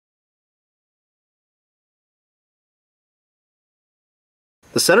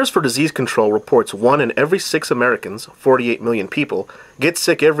The Centers for Disease Control reports 1 in every 6 Americans, 48 million people, get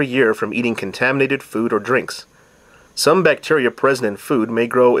sick every year from eating contaminated food or drinks. Some bacteria present in food may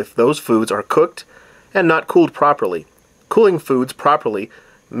grow if those foods are cooked and not cooled properly. Cooling foods properly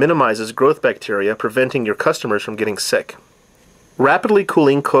minimizes growth bacteria, preventing your customers from getting sick. Rapidly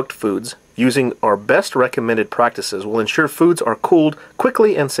cooling cooked foods using our best recommended practices will ensure foods are cooled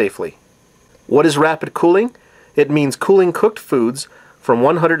quickly and safely. What is rapid cooling? It means cooling cooked foods from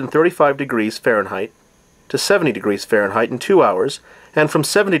 135 degrees Fahrenheit to 70 degrees Fahrenheit in 2 hours, and from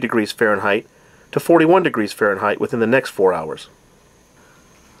 70 degrees Fahrenheit to 41 degrees Fahrenheit within the next 4 hours.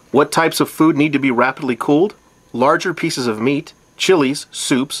 What types of food need to be rapidly cooled? Larger pieces of meat, chilies,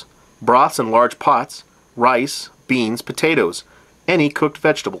 soups, broths in large pots, rice, beans, potatoes, any cooked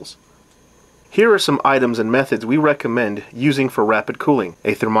vegetables. Here are some items and methods we recommend using for rapid cooling: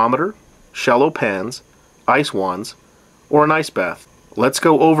 a thermometer, shallow pans, ice wands, or an ice bath. Let's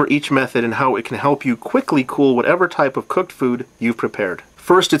go over each method and how it can help you quickly cool whatever type of cooked food you've prepared.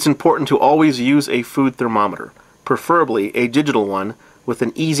 First, it's important to always use a food thermometer, preferably a digital one with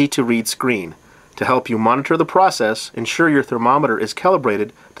an easy-to-read screen. To help you monitor the process, ensure your thermometer is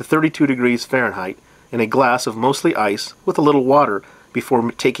calibrated to 32 degrees Fahrenheit in a glass of mostly ice with a little water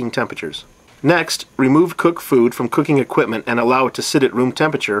before taking temperatures. Next, remove cooked food from cooking equipment and allow it to sit at room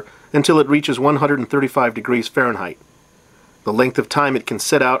temperature until it reaches 135 degrees Fahrenheit. The length of time it can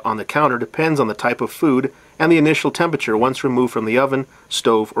sit out on the counter depends on the type of food and the initial temperature once removed from the oven,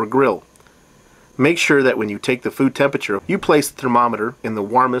 stove, or grill. Make sure that when you take the food temperature, you place the thermometer in the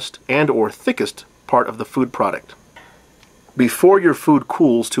warmest and/or thickest part of the food product. Before your food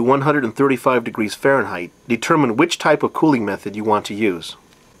cools to 135 degrees Fahrenheit, determine which type of cooling method you want to use.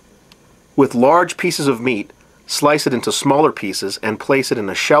 With large pieces of meat, slice it into smaller pieces and place it in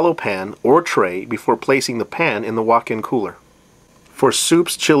a shallow pan or tray before placing the pan in the walk-in cooler. For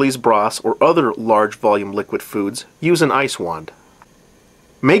soups, chilies, broths, or other large volume liquid foods, use an ice wand.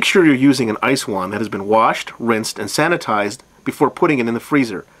 Make sure you're using an ice wand that has been washed, rinsed, and sanitized before putting it in the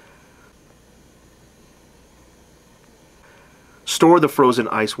freezer. Store the frozen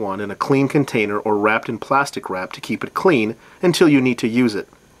ice wand in a clean container or wrapped in plastic wrap to keep it clean until you need to use it.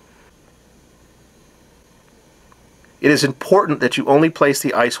 It is important that you only place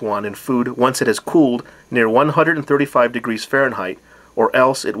the ice wand in food once it has cooled near 135 degrees Fahrenheit, or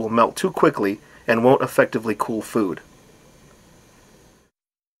else it will melt too quickly and won't effectively cool food.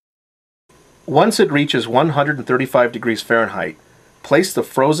 Once it reaches 135 degrees Fahrenheit, place the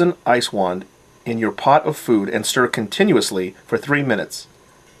frozen ice wand in your pot of food and stir continuously for 3 minutes.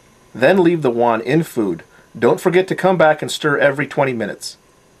 Then leave the wand in food. Don't forget to come back and stir every 20 minutes.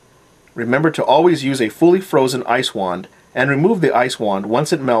 Remember to always use a fully frozen ice wand and remove the ice wand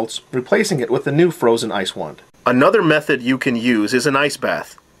once it melts, replacing it with a new frozen ice wand. Another method you can use is an ice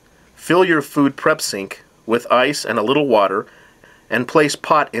bath. Fill your food prep sink with ice and a little water and place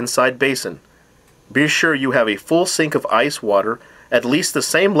pot inside basin. Be sure you have a full sink of ice water at least the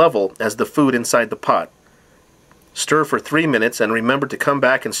same level as the food inside the pot. Stir for 3 minutes and remember to come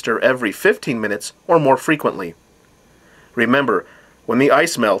back and stir every 15 minutes or more frequently. Remember, when the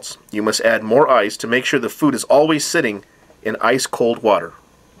ice melts, you must add more ice to make sure the food is always sitting in ice-cold water.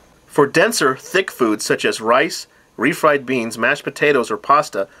 For denser, thick foods such as rice, refried beans, mashed potatoes, or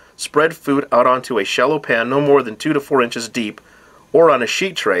pasta, spread food out onto a shallow pan no more than 2 to 4 inches deep or on a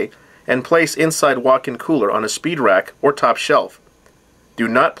sheet tray and place inside walk-in cooler on a speed rack or top shelf. Do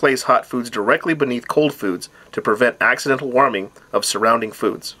not place hot foods directly beneath cold foods to prevent accidental warming of surrounding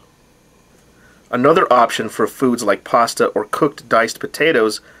foods. Another option for foods like pasta or cooked diced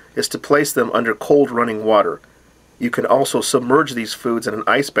potatoes is to place them under cold running water. You can also submerge these foods in an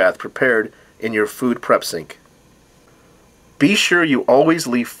ice bath prepared in your food prep sink. Be sure you always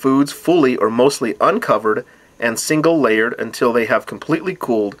leave foods fully or mostly uncovered and single layered until they have completely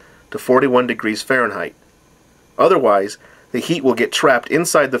cooled to 41 degrees Fahrenheit. Otherwise, the heat will get trapped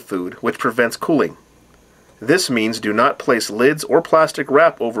inside the food, which prevents cooling. This means do not place lids or plastic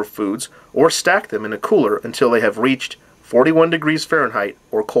wrap over foods or stack them in a cooler until they have reached 41 degrees Fahrenheit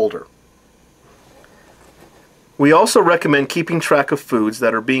or colder. We also recommend keeping track of foods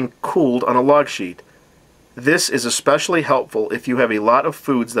that are being cooled on a log sheet. This is especially helpful if you have a lot of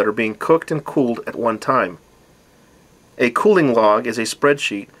foods that are being cooked and cooled at one time. A cooling log is a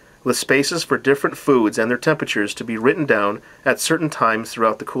spreadsheet with spaces for different foods and their temperatures to be written down at certain times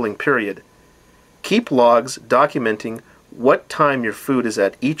throughout the cooling period. Keep logs documenting what time your food is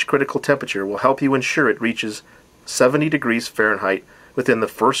at each critical temperature will help you ensure it reaches 70 degrees Fahrenheit within the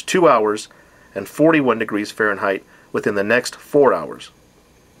first 2 hours and 41 degrees Fahrenheit within the next 4 hours.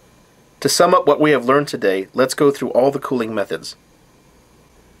 To sum up what we have learned today, let's go through all the cooling methods.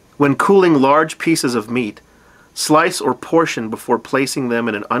 When cooling large pieces of meat, slice or portion before placing them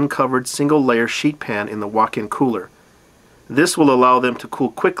in an uncovered single-layer sheet pan in the walk-in cooler. This will allow them to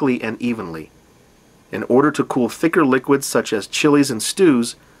cool quickly and evenly. In order to cool thicker liquids such as chilies and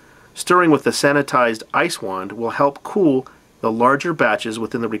stews, stirring with the sanitized ice wand will help cool the larger batches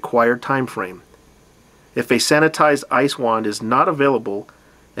within the required time frame. If a sanitized ice wand is not available,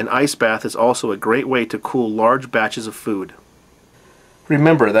 an ice bath is also a great way to cool large batches of food.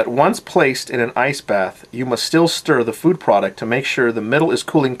 Remember that once placed in an ice bath, you must still stir the food product to make sure the middle is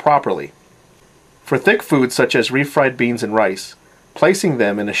cooling properly. For thick foods such as refried beans and rice, placing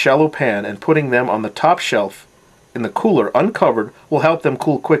them in a shallow pan and putting them on the top shelf in the cooler uncovered will help them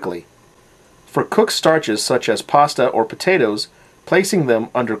cool quickly. For cooked starches such as pasta or potatoes, placing them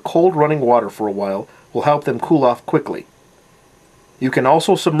under cold running water for a while will help them cool off quickly. You can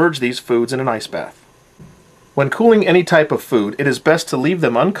also submerge these foods in an ice bath. When cooling any type of food, it is best to leave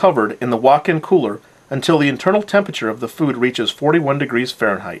them uncovered in the walk-in cooler until the internal temperature of the food reaches 41 degrees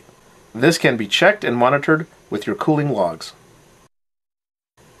Fahrenheit. This can be checked and monitored with your cooling logs.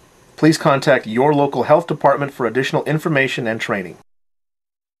 Please contact your local health department for additional information and training.